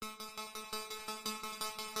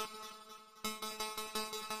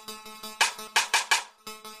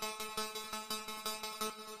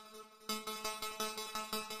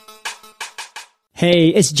Hey,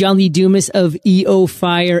 it's John Lee Dumas of EO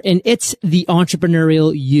Fire, and it's the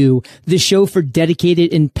Entrepreneurial You, the show for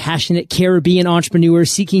dedicated and passionate Caribbean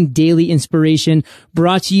entrepreneurs seeking daily inspiration,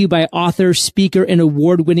 brought to you by author, speaker, and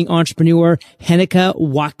award-winning entrepreneur Henika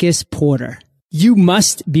Watkis Porter. You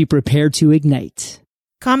must be prepared to ignite.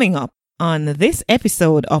 Coming up on this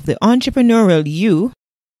episode of the Entrepreneurial You,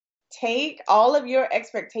 take all of your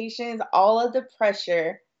expectations, all of the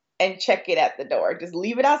pressure, and check it at the door. Just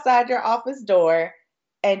leave it outside your office door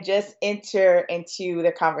and just enter into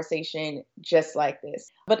the conversation just like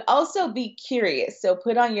this. But also be curious. So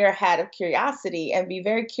put on your hat of curiosity and be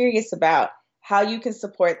very curious about how you can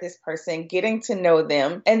support this person, getting to know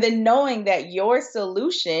them, and then knowing that your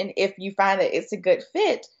solution, if you find that it's a good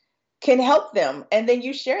fit, can help them. And then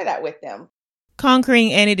you share that with them.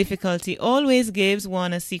 conquering any difficulty always gives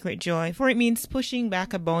one a secret joy, for it means pushing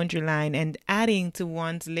back a boundary line and adding to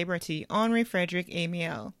one's liberty. Henri Frederick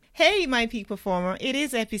Amiel. Hey, my peak performer. It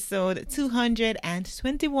is episode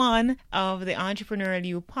 221 of the Entrepreneurial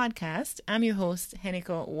You podcast. I'm your host,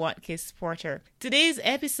 Henika Watkis Porter. Today's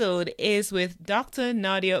episode is with Dr.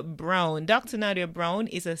 Nadia Brown. Dr. Nadia Brown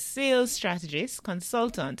is a sales strategist,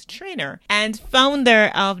 consultant, trainer, and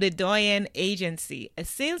founder of the Doyen Agency, a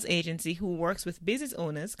sales agency who works with business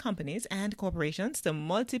owners, companies, and corporations to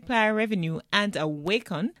multiply revenue and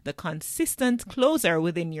awaken the consistent closer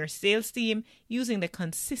within your sales team using the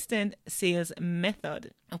consistent sales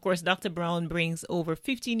method. Of course, Dr. Brown brings over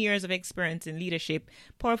 15 years of experience in leadership,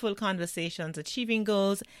 powerful conversations, achieving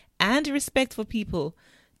goals, and respect for people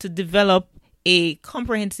to develop a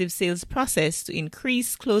comprehensive sales process to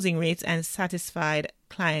increase closing rates and satisfied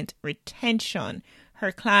client retention.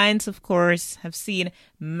 Her clients, of course, have seen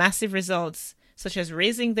massive results, such as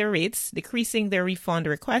raising their rates, decreasing their refund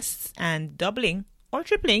requests, and doubling or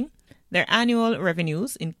tripling their annual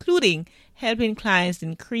revenues, including helping clients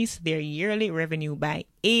increase their yearly revenue by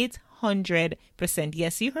 800%.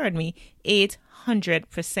 Yes, you heard me,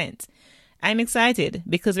 800%. I'm excited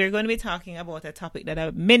because we're going to be talking about a topic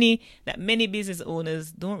that many business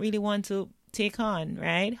owners don't really want to take on,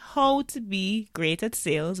 right? How to be great at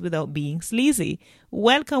sales without being sleazy.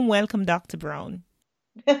 Welcome, Dr. Brown.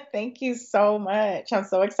 Thank you so much. I'm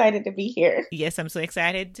so excited to be here. Yes, I'm so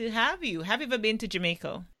excited to have you. Have you ever been to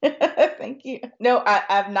Jamaica? Thank you. No,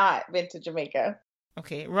 I've not been to Jamaica.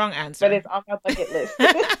 Okay, wrong answer. But it's on my bucket list.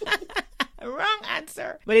 Wrong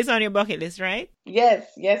answer. But it's on your bucket list, right? Yes.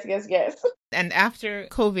 And after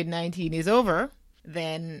COVID-19 is over,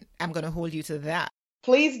 then I'm going to hold you to that.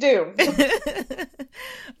 Please do.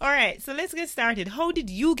 All right, so let's get started. How did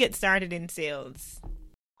you get started in sales?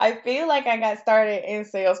 I feel like I got started in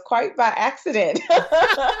sales quite by accident.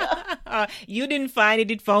 You didn't find it,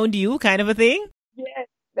 it found you, kind of a thing? Yes,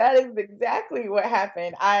 that is exactly what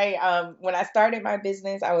happened. When I started my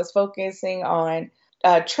business, I was focusing on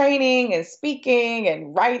training and speaking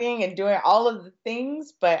and writing and doing all of the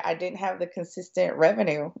things, but I didn't have the consistent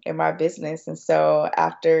revenue in my business. And so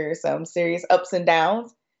after some serious ups and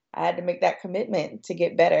downs, I had to make that commitment to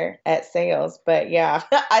get better at sales. But yeah,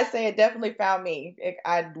 I say it definitely found me.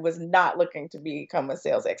 I was not looking to become a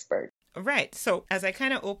sales expert. Right. So as I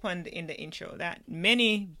kind of opened in the intro, that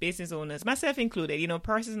many business owners, myself included,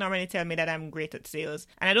 persons normally tell me that I'm great at sales.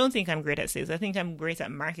 And I don't think I'm great at sales. I think I'm great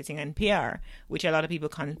at marketing and PR, which a lot of people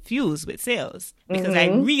confuse with sales. Because I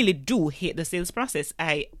really do hate the sales process.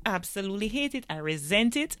 I absolutely hate it. I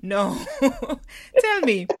resent it. No. Tell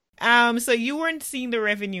me. So you weren't seeing the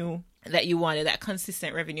revenue that you wanted, that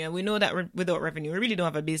consistent revenue. And we know that without revenue, we really don't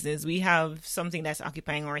have a business. We have something that's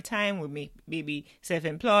occupying our time. We may be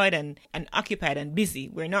self-employed and occupied and busy.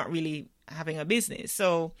 We're not really having a business.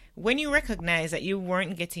 So when you recognize that you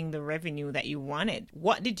weren't getting the revenue that you wanted,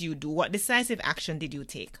 what did you do? What decisive action did you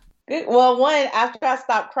take? Good. Well, one, after I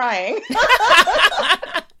stopped crying,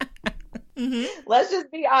 let's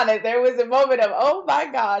just be honest. There was a moment of, oh my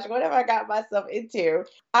gosh, what have I got myself into?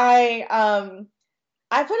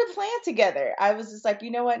 I put a plan together. I was just like,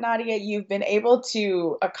 you know what, Nadia, you've been able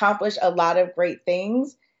to accomplish a lot of great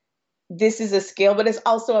things. This is a skill, but it's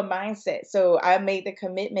also a mindset. So I made the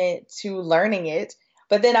commitment to learning it.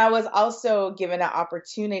 But then I was also given an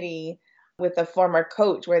opportunity with a former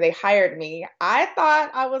coach where they hired me. I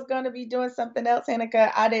thought I was going to be doing something else,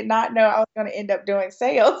 Henika. I did not know I was going to end up doing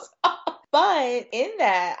sales. But in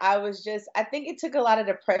that, I think it took a lot of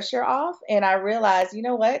the pressure off. And I realized, you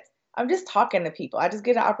know what? I'm just talking to people. I just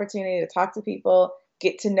get an opportunity to talk to people,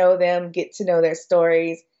 get to know them, get to know their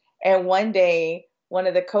stories. And one day, one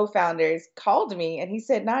of the co-founders called me and he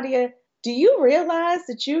said, Nadia, do you realize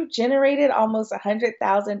that you generated almost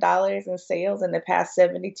 $100,000 in sales in the past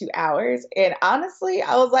 72 hours? And honestly,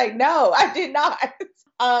 I was like, no, I did not.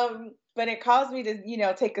 But it caused me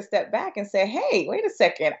to, take a step back and say, hey, wait a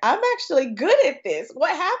second, I'm actually good at this.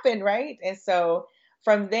 What happened? Right. And so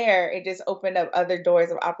from there, it just opened up other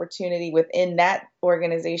doors of opportunity within that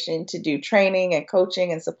organization to do training and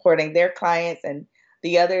coaching and supporting their clients and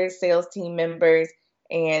the other sales team members.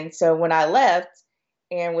 And so when I left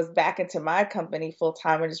and was back into my company full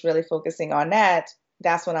time and just really focusing on that,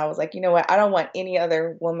 that's when I was like, you know what? I don't want any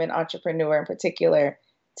other woman entrepreneur in particular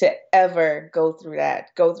to ever go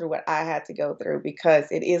through what I had to go through, because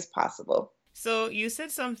it is possible. So you said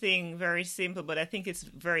something very simple, but I think it's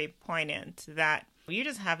very poignant, that you're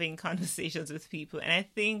just having conversations with people. And I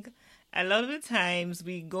think a lot of the times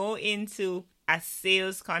we go into a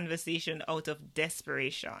sales conversation out of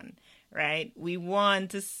desperation, right? We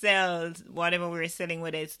want to sell whatever we're selling,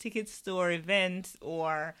 whether it's ticket store, events,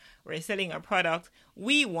 or we're selling a product.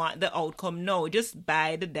 We want the outcome now. Just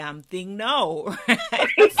buy the damn thing now, right?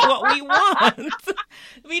 That's what we want.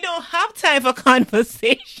 We don't have time for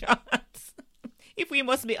conversations, if we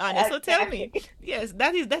must be honest. So tell me, yes,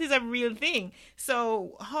 that is a real thing.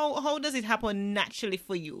 So how does it happen naturally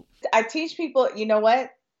for you? I teach people, you know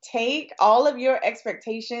what? Take all of your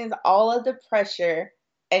expectations, all of the pressure,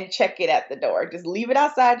 and check it at the door. Just leave it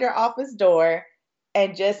outside your office door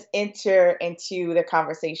and just enter into the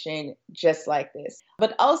conversation just like this.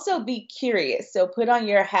 But also be curious. So put on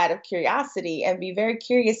your hat of curiosity and be very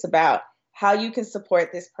curious about how you can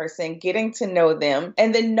support this person, getting to know them,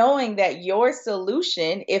 and then knowing that your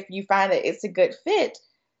solution, if you find that it's a good fit,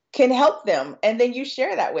 can help them. And then you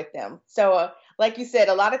share that with them. So like you said,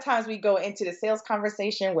 a lot of times we go into the sales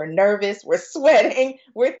conversation, we're nervous, we're sweating,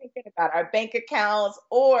 we're thinking about our bank accounts,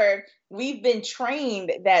 or we've been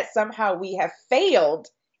trained that somehow we have failed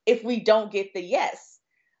if we don't get the yes.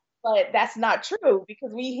 But that's not true,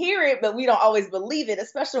 because we hear it, but we don't always believe it,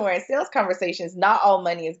 especially when we're in sales conversations. Not all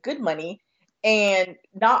money is good money, and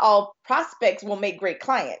not all prospects will make great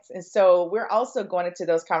clients. And so we're also going into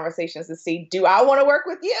those conversations to see, do I want to work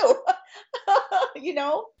with you? you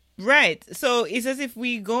know? Right. So it's as if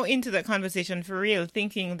we go into that conversation for real,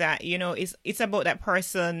 thinking that, it's about that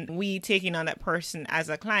person, we taking on that person as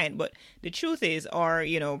a client. But the truth is, or,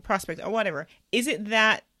 prospect or whatever, is it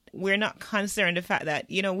that we're not considering the fact that,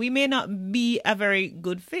 we may not be a very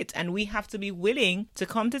good fit, and we have to be willing to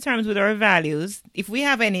come to terms with our values, if we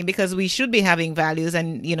have any, because we should be having values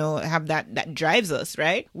and, have that drives us,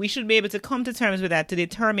 right? We should be able to come to terms with that to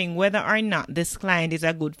determine whether or not this client is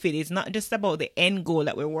a good fit. It's not just about the end goal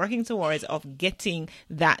that we're working towards of getting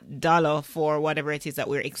that dollar for whatever it is that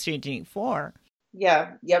we're exchanging for.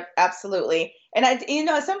 Yeah, yep, absolutely. And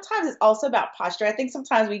sometimes it's also about posture. I think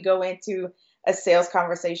sometimes we go into a sales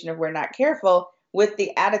conversation, if we're not careful, with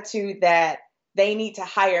the attitude that they need to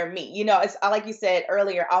hire me. It's like you said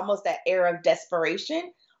earlier, almost that air of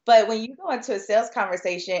desperation. But when you go into a sales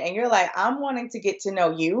conversation and you're like, I'm wanting to get to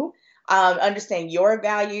know you, understand your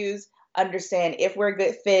values, understand if we're a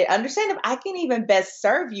good fit, understand if I can even best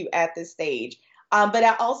serve you at this stage. But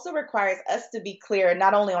it also requires us to be clear,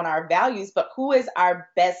 not only on our values, but who is our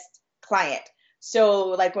best client. So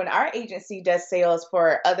like when our agency does sales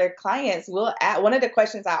for other clients, one of the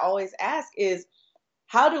questions I always ask is,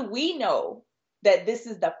 how do we know that this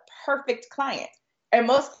is the perfect client? And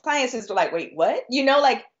most clients is like, wait, what?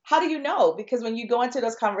 How do you know? Because when you go into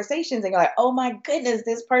those conversations and you're like, oh my goodness,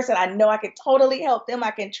 this person, I know I can totally help them, I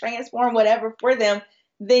can transform whatever for them,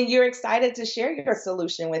 then you're excited to share your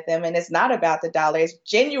solution with them. And it's not about the dollar. It's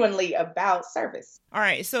genuinely about service. All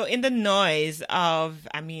right. So in the noise of,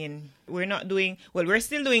 we're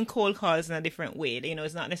still doing cold calls in a different way.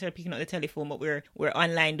 It's not necessarily picking up the telephone, but we're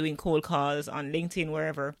online doing cold calls on LinkedIn,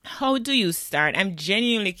 wherever. How do you start? I'm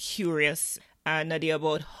genuinely curious, Nadia,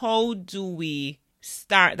 about how do we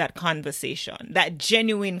start that conversation, that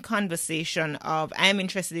genuine conversation of, I'm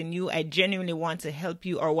interested in you, I genuinely want to help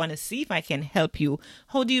you or want to see if I can help you.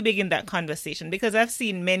 How do you begin that conversation? Because I've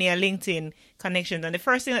seen many a LinkedIn connections, and the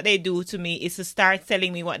first thing that they do to me is to start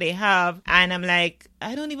telling me what they have, and I'm like,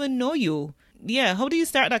 I don't even know you. Yeah, how do you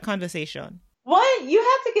start that conversation? One, you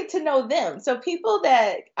have to get to know them. So people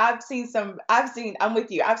that I'm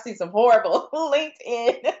with you. I've seen some horrible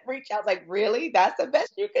LinkedIn reach out, like, really? That's the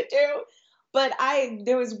best you could do? But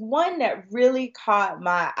there was one that really caught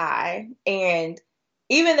my eye, and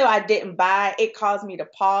even though I didn't buy, it caused me to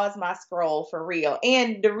pause my scroll for real.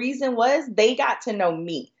 And the reason was they got to know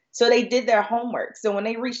me. So they did their homework. So when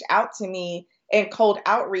they reached out to me in cold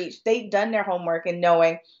outreach, they'd done their homework and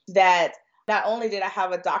knowing that not only did I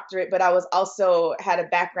have a doctorate, but I was also had a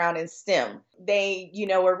background in STEM. They,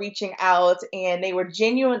 were reaching out and they were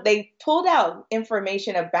genuine. They pulled out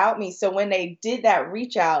information about me. So when they did that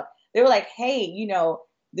reach out, they were like, hey,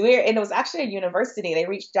 And it was actually a university. They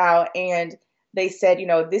reached out and they said,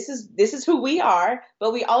 this is who we are,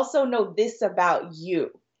 but we also know this about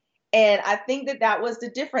you. And I think that was the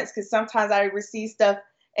difference, because sometimes I receive stuff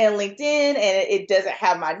in LinkedIn and it doesn't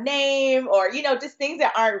have my name, or, just things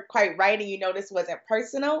that aren't quite right. And this wasn't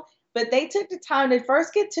personal, but they took the time to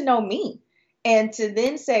first get to know me and to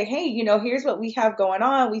then say, hey, here's what we have going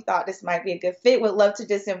on. We thought this might be a good fit. Would love to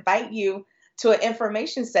just invite you to an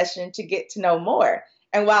information session to get to know more.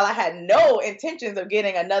 And while I had no intentions of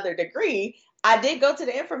getting another degree, I did go to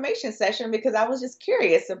the information session because I was just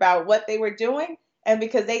curious about what they were doing, and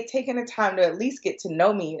because they'd taken the time to at least get to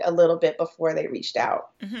know me a little bit before they reached out.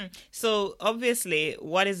 Mm-hmm. So obviously,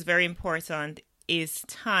 what is very important is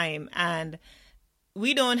time, and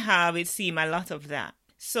we don't have, it seems, a lot of that.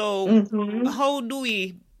 So how do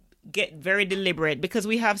we get very deliberate? Because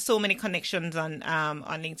we have so many connections on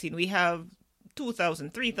LinkedIn. We have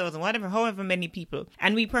 2,000, 3,000, whatever, however many people.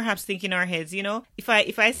 And we perhaps think in our heads, if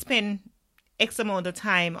I spend X amount of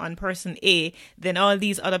time on person A, then all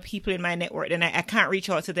these other people in my network, then I can't reach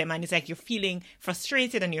out to them. And it's like you're feeling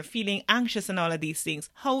frustrated and you're feeling anxious and all of these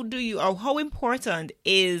things. How important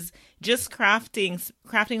is just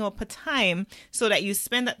crafting up a time so that you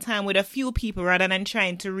spend that time with a few people rather than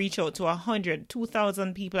trying to reach out to 100,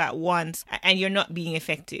 2,000 people at once, and you're not being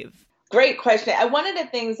effective? Great question. And one of the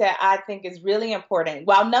things that I think is really important,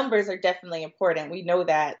 while numbers are definitely important, we know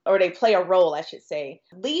that, or they play a role, I should say,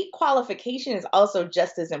 lead qualification is also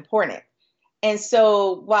just as important. And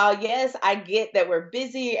so while, yes, I get that we're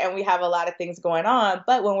busy and we have a lot of things going on,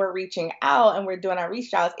 but when we're reaching out and we're doing our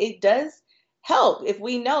reach outs, it does help if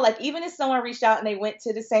we know, like, even if someone reached out and they went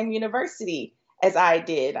to the same university as I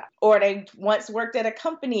did, or they once worked at a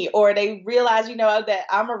company, or they realize, that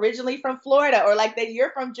I'm originally from Florida, or like that you're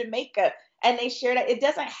from Jamaica, and they share that. It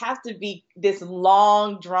doesn't have to be this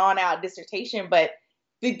long, drawn out dissertation, but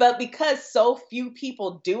because so few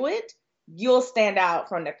people do it, you'll stand out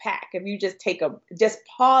from the pack if you just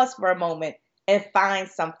pause for a moment and find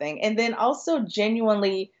something, and then also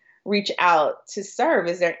genuinely reach out to serve.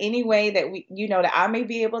 Is there any way that that I may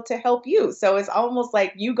be able to help you? So it's almost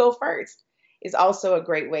like you go first is also a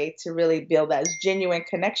great way to really build those genuine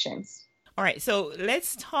connections. All right, so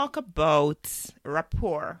let's talk about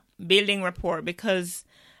building rapport, because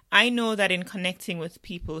I know that in connecting with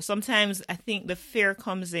people, sometimes I think the fear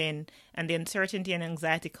comes in and the uncertainty and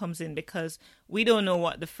anxiety comes in because we don't know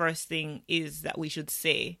what the first thing is that we should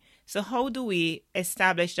say. So how do we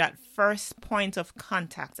establish that first point of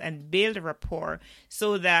contact and build a rapport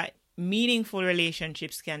so that meaningful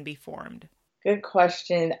relationships can be formed? Good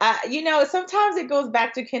question. Sometimes it goes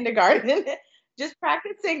back to kindergarten, just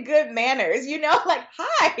practicing good manners, like,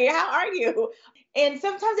 hi, how are you? And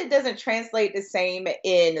sometimes it doesn't translate the same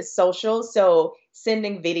in social. So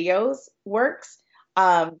sending videos works,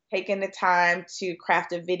 taking the time to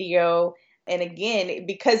craft a video. And again,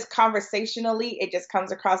 because conversationally, it just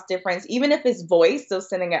comes across different, even if it's voice. So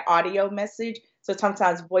sending an audio message. So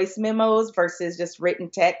sometimes voice memos versus just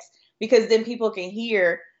written text, because then people can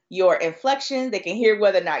hear your inflection. They can hear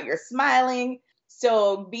whether or not you're smiling.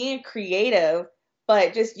 So being creative,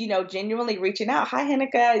 but just, genuinely reaching out. Hi,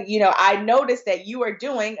 Hennika. I noticed that you are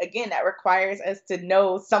doing, again, that requires us to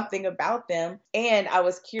know something about them. And I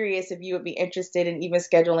was curious if you would be interested in even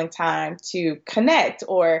scheduling time to connect,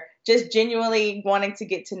 or just genuinely wanting to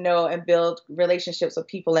get to know and build relationships with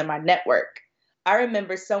people in my network. I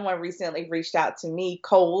remember someone recently reached out to me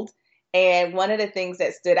cold. And one of the things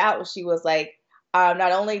that stood out was she was like,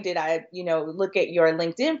 not only did I, look at your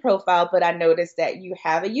LinkedIn profile, but I noticed that you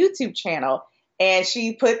have a YouTube channel. And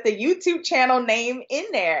she put the YouTube channel name in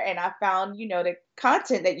there. And I found, the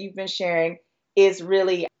content that you've been sharing is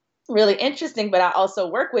really, really interesting. But I also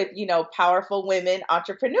work with, powerful women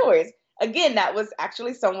entrepreneurs. Again, that was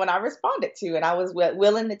actually someone I responded to. And I was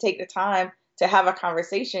willing to take the time to have a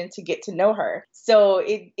conversation to get to know her. So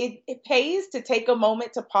it pays to take a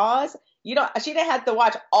moment to pause. She didn't have to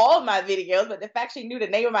watch all my videos, but the fact she knew the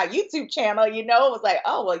name of my YouTube channel, it was like,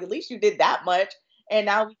 oh, well, at least you did that much. And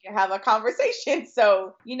now we can have a conversation.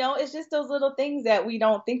 So, it's just those little things that we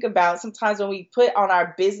don't think about. Sometimes when we put on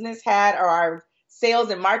our business hat or our sales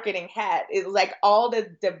and marketing hat, it's like all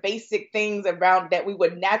the basic things around that we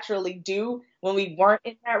would naturally do when we weren't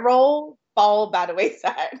in that role fall by the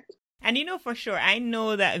wayside. And for sure, I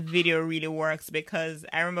know that video really works, because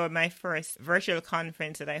I remember my first virtual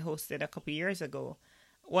conference that I hosted a couple years ago.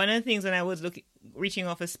 One of the things when I was reaching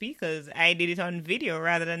out for speakers, I did it on video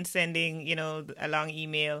rather than sending, a long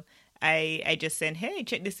email. I just sent, hey,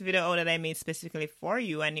 check this video out that I made specifically for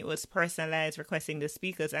you. And it was personalized, requesting the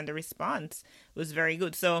speakers, and the response was very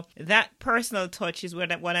good. So that personal touch is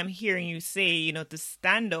what I'm hearing you say, to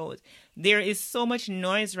stand out. There is so much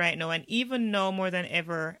noise right now. And even now more than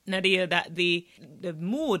ever, Nadia, that the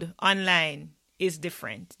mood online is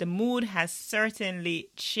different. The mood has certainly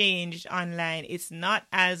changed online. It's not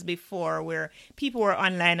as before where people were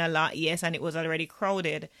online a lot, yes, and it was already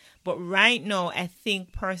crowded. But right now, I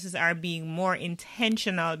think persons are being more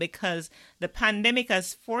intentional because the pandemic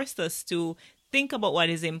has forced us to think about what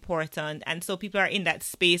is important. And so people are in that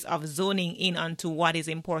space of zoning in onto what is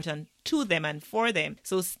important to them and for them.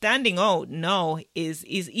 So standing out now is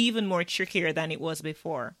even more trickier than it was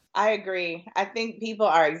before. I agree. I think people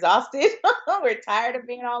are exhausted. We're tired of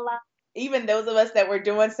being online. Even those of us that were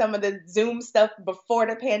doing some of the Zoom stuff before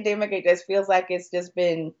the pandemic, it just feels like it's just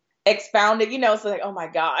been expounded, so like, oh my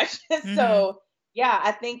gosh. Mm-hmm. So yeah,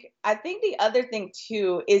 I think the other thing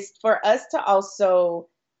too is for us to also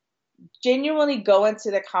genuinely go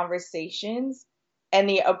into the conversations and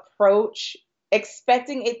the approach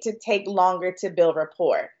expecting it to take longer to build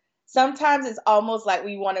rapport. Sometimes it's almost like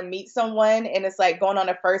we want to meet someone and it's like going on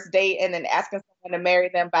a first date and then asking someone to marry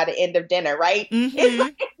them by the end of dinner, right? Mm-hmm. It's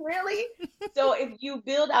like, really? So if you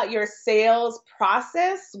build out your sales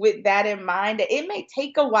process with that in mind, it may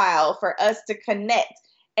take a while for us to connect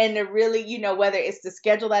and to really, whether it's to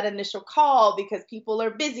schedule that initial call because people are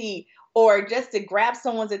busy or just to grab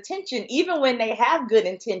someone's attention, even when they have good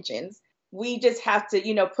intentions. We just have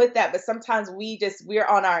to, put that. But sometimes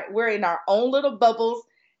we're in our own little bubbles.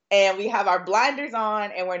 And we have our blinders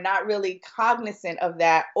on and we're not really cognizant of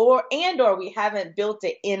that or we haven't built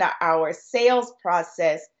it in our sales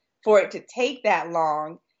process for it to take that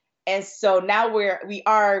long. And so now we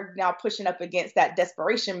are now pushing up against that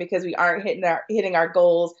desperation because we aren't hitting our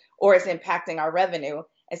goals or it's impacting our revenue.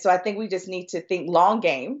 And so I think we just need to think long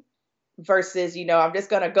game versus, I'm just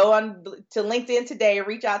going to go on to LinkedIn today and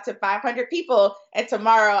reach out to 500 people. And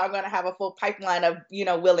tomorrow I'm going to have a full pipeline of,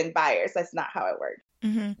 willing buyers. That's not how it works.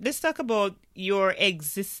 Mm-hmm. Let's talk about your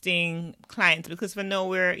existing clients because for now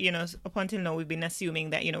we're, up until now we've been assuming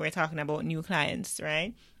that, we're talking about new clients,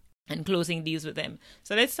 right? And closing deals with them.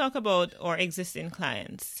 So let's talk about our existing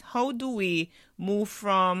clients. How do we move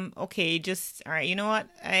from, okay, just, all right, you know what?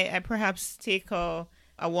 I perhaps take a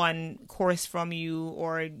one course from you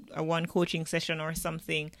or a one coaching session or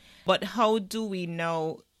something, but how do we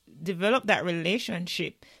now develop that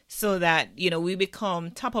relationship so that, we become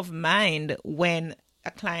top of mind when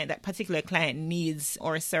that particular client needs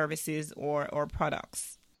our services or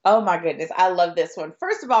products? Oh my goodness. I love this one.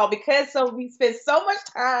 First of all, because we spend so much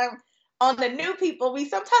time on the new people, we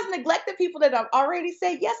sometimes neglect the people that have already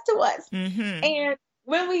said yes to us. Mm-hmm. And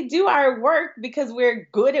when we do our work, because we're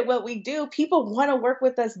good at what we do, people want to work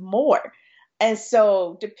with us more. And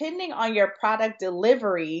so depending on your product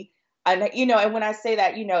delivery, and when I say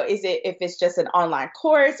that, is it if it's just an online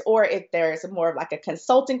course or if there's more of like a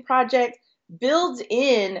consulting project, build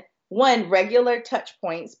in one regular touch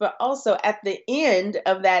points, but also at the end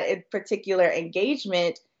of that particular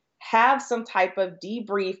engagement, have some type of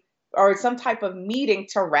debrief or some type of meeting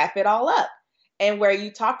to wrap it all up. And where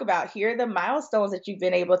you talk about here are the milestones that you've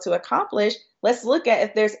been able to accomplish. Let's look at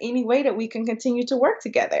if there's any way that we can continue to work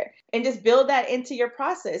together and just build that into your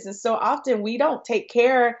process. And so often we don't take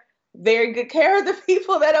very good care of the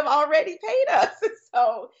people that have already paid us.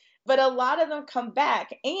 But a lot of them come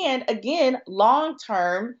back. And again, long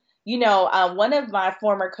term, one of my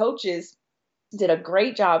former coaches did a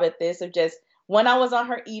great job at this of just when I was on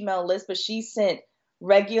her email list, but she sent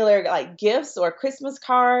regular like gifts or Christmas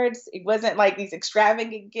cards. It wasn't like these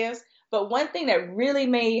extravagant gifts. But one thing that really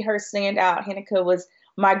made her stand out, Hanneke, was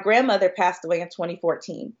my grandmother passed away in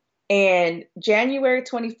 2014. And January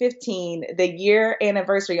 2015, the year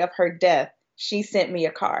anniversary of her death, she sent me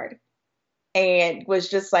a card. And was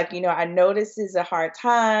just like, I know this is a hard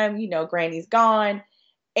time, Granny's gone.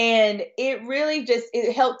 And it really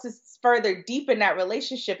it helped to further deepen that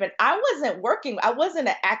relationship. And I wasn't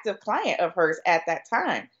an active client of hers at that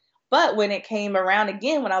time. But when it came around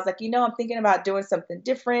again, when I was like, I'm thinking about doing something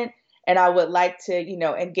different and I would like to,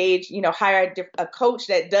 engage, hire a coach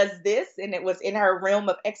that does this. And it was in her realm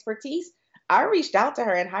of expertise. I reached out to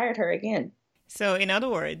her and hired her again. So in other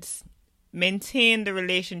words, maintain the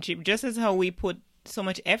relationship just as how we put so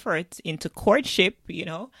much effort into courtship,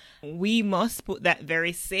 we must put that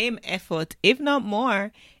very same effort, if not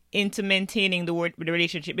more, into maintaining the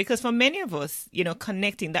relationship. Because for many of us,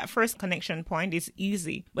 connecting, that first connection point is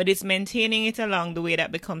easy, but it's maintaining it along the way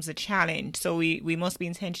that becomes a challenge. So we must be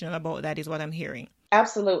intentional about that is what I'm hearing.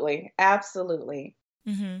 Absolutely. Absolutely.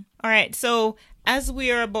 All right. So as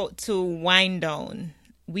we are about to wind down,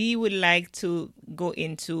 we would like to go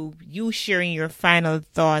into you sharing your final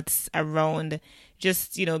thoughts around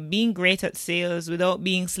just, being great at sales without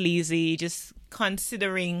being sleazy, just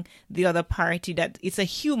considering the other party, that it's a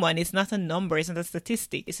human, it's not a number, it's not a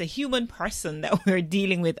statistic, it's a human person that we're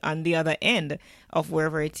dealing with on the other end of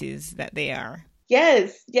wherever it is that they are.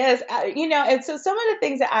 Yes. And so some of the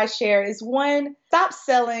things that I share is, one, stop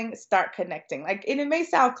selling, start connecting. And it may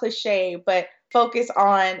sound cliche, but focus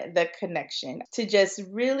on the connection, to just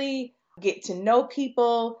really get to know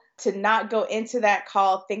people, to not go into that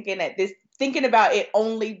call thinking about it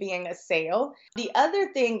only being a sale. The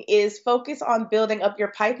other thing is focus on building up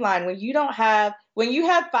your pipeline. When you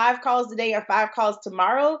have 5 calls today or 5 calls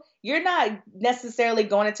tomorrow, you're not necessarily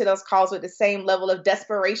going into those calls with the same level of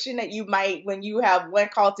desperation that you might when you have 1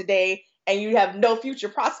 call today and you have no future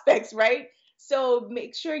prospects, right? So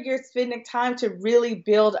make sure you're spending time to really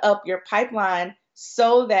build up your pipeline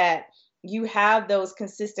so that you have those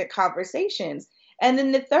consistent conversations. And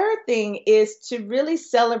then the third thing is to really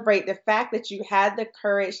celebrate the fact that you had the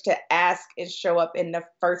courage to ask and show up in the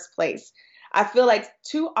first place. I feel like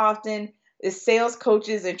too often as sales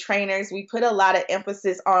coaches and trainers, we put a lot of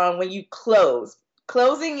emphasis on when you close.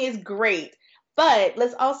 Closing is great, but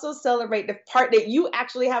let's also celebrate the part that you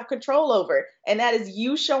actually have control over. And that is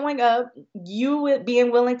you showing up, you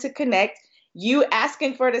being willing to connect, you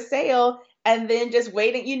asking for the sale, and then just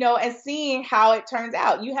waiting, and seeing how it turns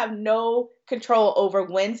out. You have no control over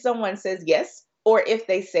when someone says yes or if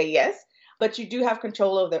they say yes, but you do have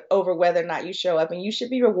control over whether or not you show up, and you should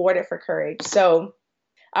be rewarded for courage. So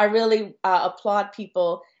I really applaud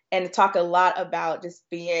people and talk a lot about just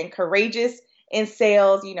being courageous in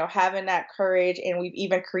sales, having that courage. And we've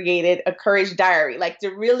even created a courage diary, to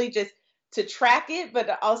really just to track it, but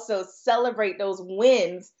to also celebrate those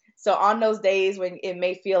wins. So on those days when it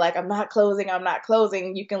may feel like I'm not closing,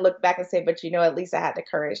 you can look back and say, but at least I had the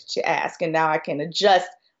courage to ask. And now I can adjust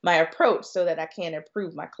my approach so that I can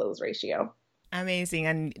improve my close ratio. Amazing.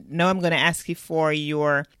 And now I'm going to ask you for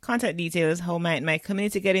your contact details. How might my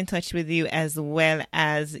community get in touch with you, as well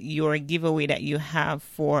as your giveaway that you have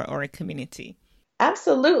for our community?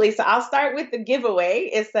 Absolutely. So I'll start with the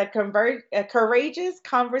giveaway. It's a Courageous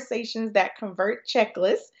Conversations That Convert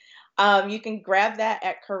checklist. You can grab that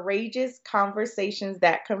at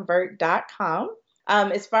courageousconversationsthatconvert.com.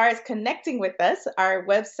 As far as connecting with us, our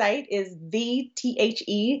website is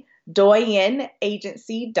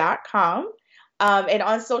thedoyenagency.com. And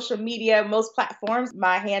on social media, most platforms,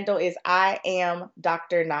 my handle is I am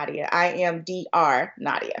Dr. Nadia. I am Dr.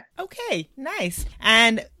 Nadia. Okay, nice.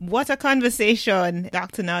 And what a conversation,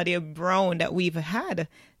 Dr. Nadia Brown, that we've had.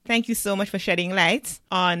 Thank you so much for shedding light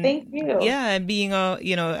on, Thank you. Being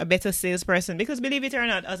a better salesperson. Because believe it or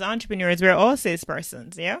not, as entrepreneurs, we're all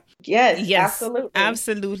salespersons. Yeah. Yes,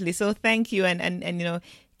 absolutely. So thank you, and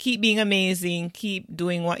keep being amazing. Keep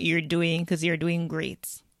doing what you're doing, because you're doing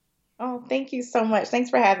great. Oh, thank you so much. Thanks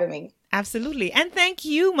for having me. Absolutely. And thank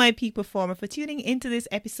you, my peak performer, for tuning into this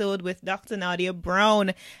episode with Dr. Nadia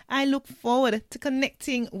Brown. I look forward to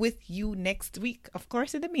connecting with you next week. Of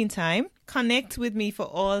course, in the meantime, connect with me for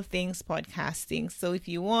all things podcasting. So if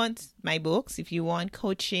you want my books, if you want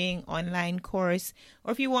coaching, online course,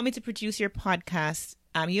 or if you want me to produce your podcast,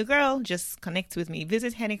 I'm your girl. Just connect with me.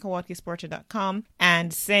 Visit hennikawatkisporter.com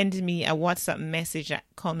and send me a WhatsApp message that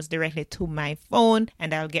comes directly to my phone,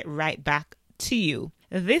 and I'll get right back to you.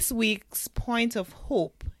 This week's point of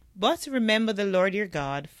hope: but remember the Lord your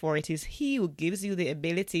God, for it is he who gives you the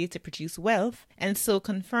ability to produce wealth, and so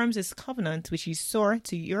confirms his covenant which he swore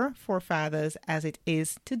to your forefathers as it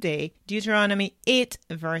is today. Deuteronomy 8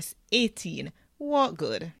 verse 18. What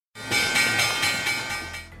good?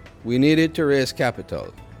 We needed to raise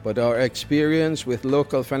capital, but our experience with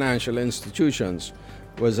local financial institutions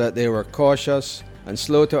was that they were cautious and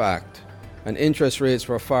slow to act, and interest rates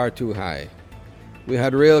were far too high. We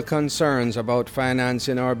had real concerns about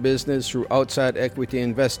financing our business through outside equity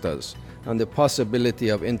investors and the possibility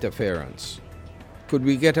of interference. Could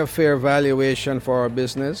we get a fair valuation for our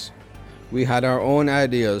business? We had our own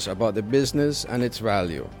ideas about the business and its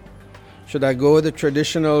value. Should I go the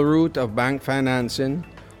traditional route of bank financing,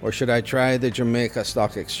 or should I try the Jamaica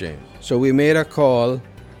Stock Exchange? So we made a call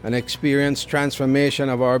and experienced transformation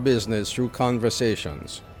of our business through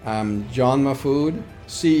conversations. I'm John Mafood,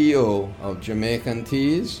 CEO of Jamaican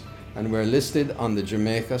Teas, and we're listed on the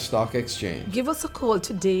Jamaica Stock Exchange. Give us a call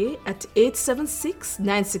today at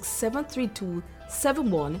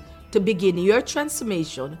 876-967-3271 to begin your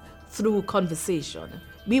transformation through conversation.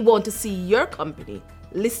 We want to see your company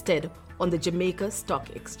listed on the Jamaica Stock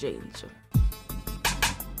Exchange.